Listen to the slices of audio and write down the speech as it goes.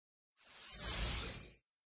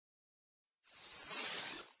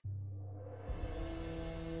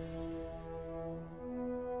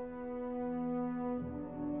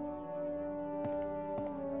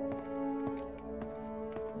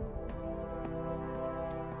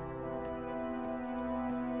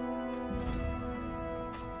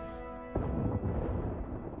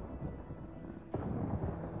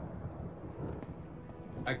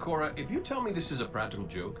Ikora, if you tell me this is a practical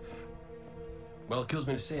joke, well, it kills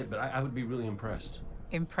me to say it, but I would be really impressed.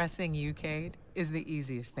 Impressing you, Cade, is the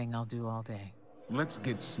easiest thing I'll do all day. Let's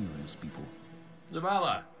get serious, people.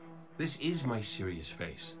 Zavala, this is my serious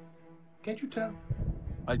face. Can't you tell?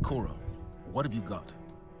 Ikora, what have you got?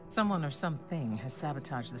 Someone or something has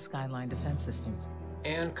sabotaged the Skyline defense systems.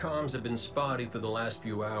 And comms have been spotty for the last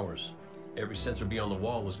few hours. Every sensor beyond the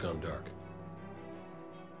wall has gone dark.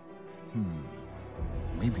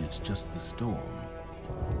 Maybe it's just the storm.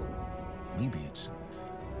 Maybe it's...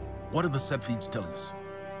 What are the set feeds telling us?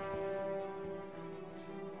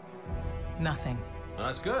 Nothing. Well,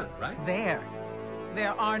 that's good, right? There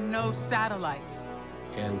are no satellites.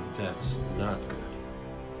 And that's not good.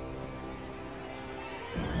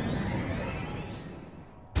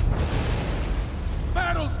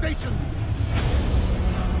 Battle stations!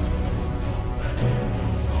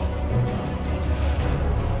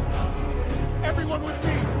 Everyone with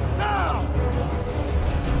me, now!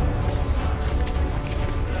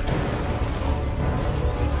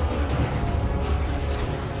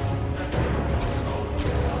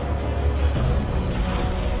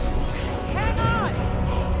 Hang on!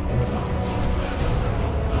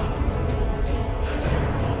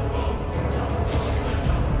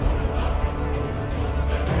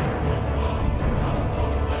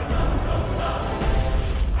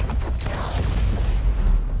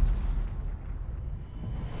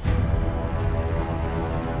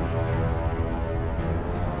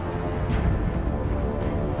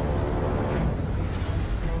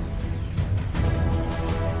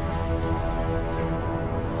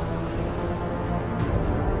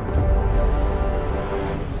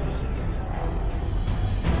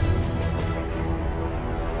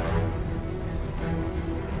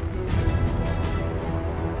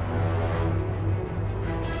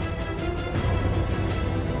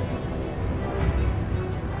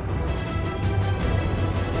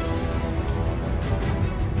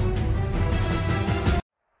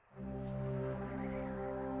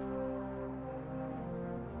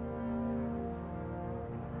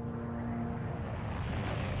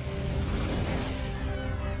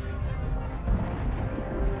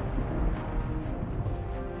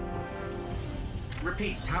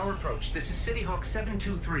 Repeat, tower approach. This is City Hawk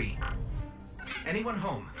 723. Anyone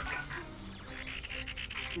home?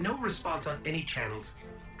 No response on any channels,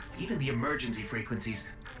 even the emergency frequencies.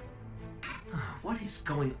 What is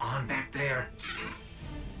going on back there?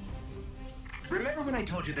 Remember when I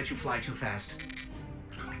told you that you fly too fast?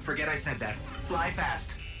 Forget I said that. Fly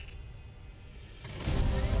fast.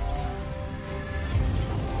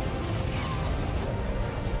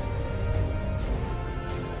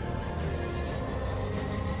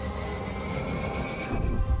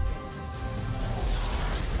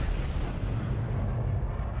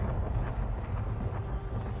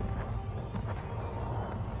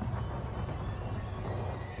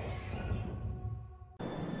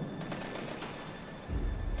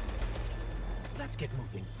 Let's get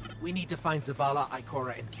moving. We need to find Zavala,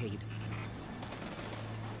 Ikora, and Cade.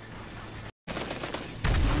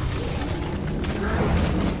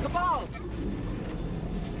 Cabal!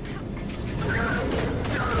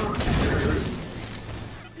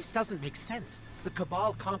 This doesn't make sense. The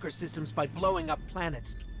Cabal conquer systems by blowing up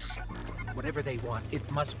planets. Whatever they want, it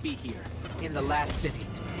must be here, in the last city.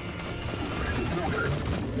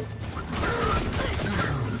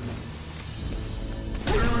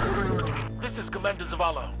 This is Commander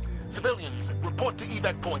Zavala. Civilians, report to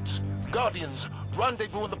evac points. Guardians,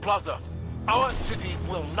 rendezvous in the plaza. Our city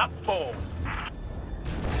will not fall.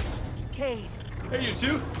 Cade! Hey, you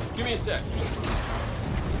two. Give me a sec.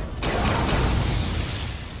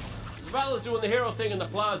 Zavala's doing the hero thing in the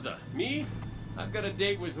plaza. Me? I've got a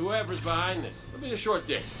date with whoever's behind this. It'll be a short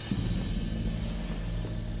date.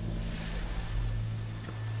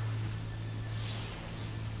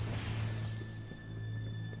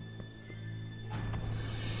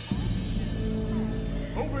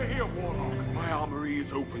 Over here, Warlock. My armory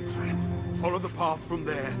is open to you. Follow the path from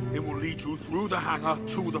there. It will lead you through the hangar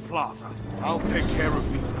to the plaza. I'll take care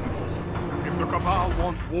of these people. If the Cabal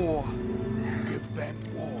want war, give them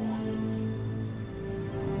war.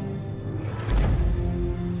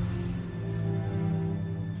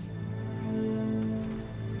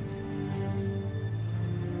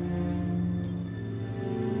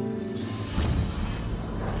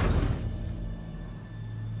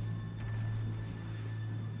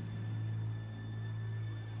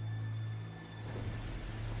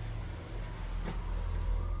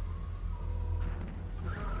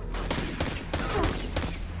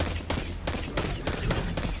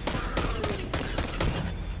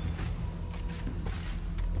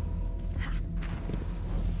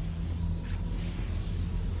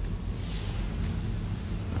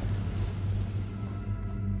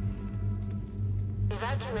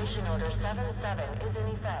 Evacuation Order 77 is in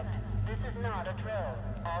effect. This is not a drill.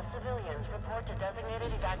 All civilians report to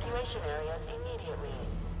designated evacuation areas immediately.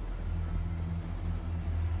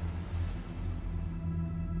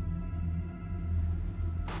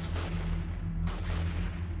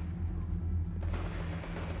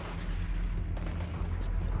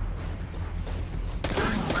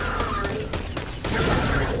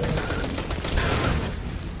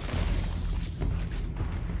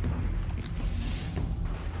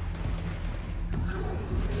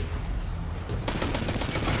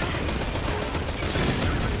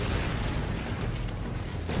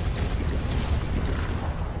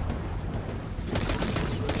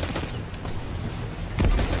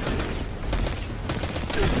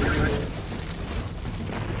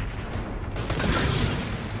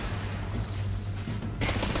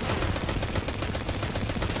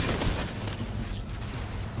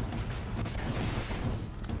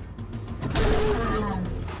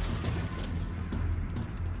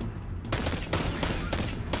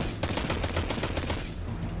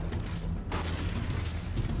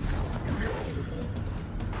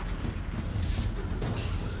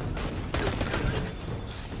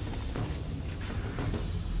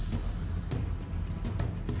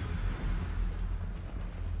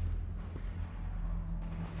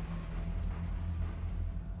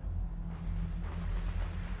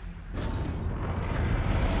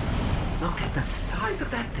 Look at the size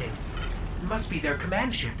of that thing. It must be their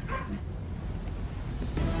command ship.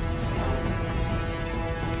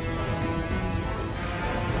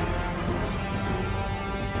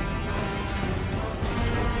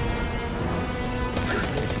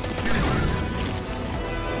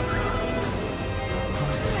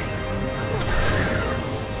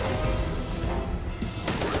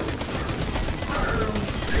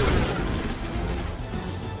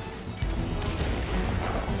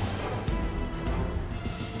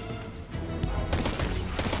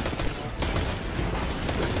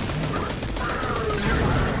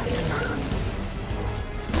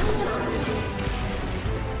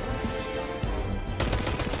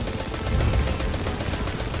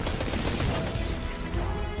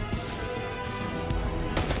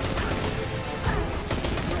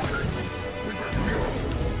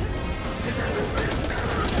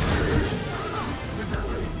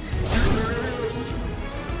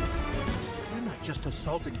 Just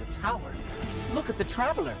assaulting the tower. Look at the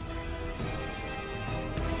Traveler.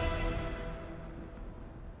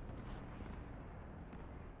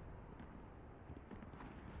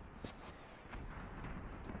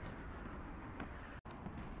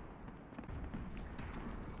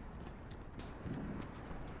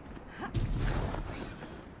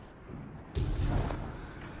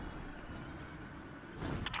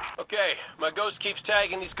 Okay, my ghost keeps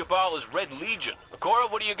tagging these Cabal as Red Legion.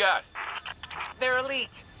 Akora, what do you got? They're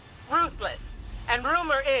elite, ruthless, and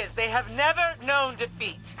rumor is they have never known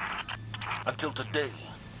defeat. Until today.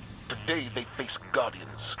 Today they face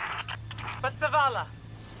Guardians. But Zavala,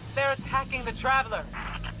 they're attacking the Traveler.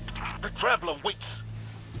 The Traveler waits.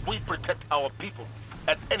 We protect our people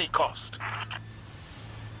at any cost.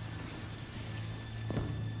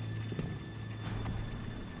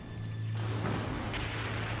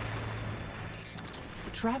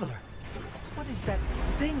 The Traveler. What is that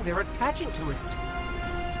thing they're attaching to it?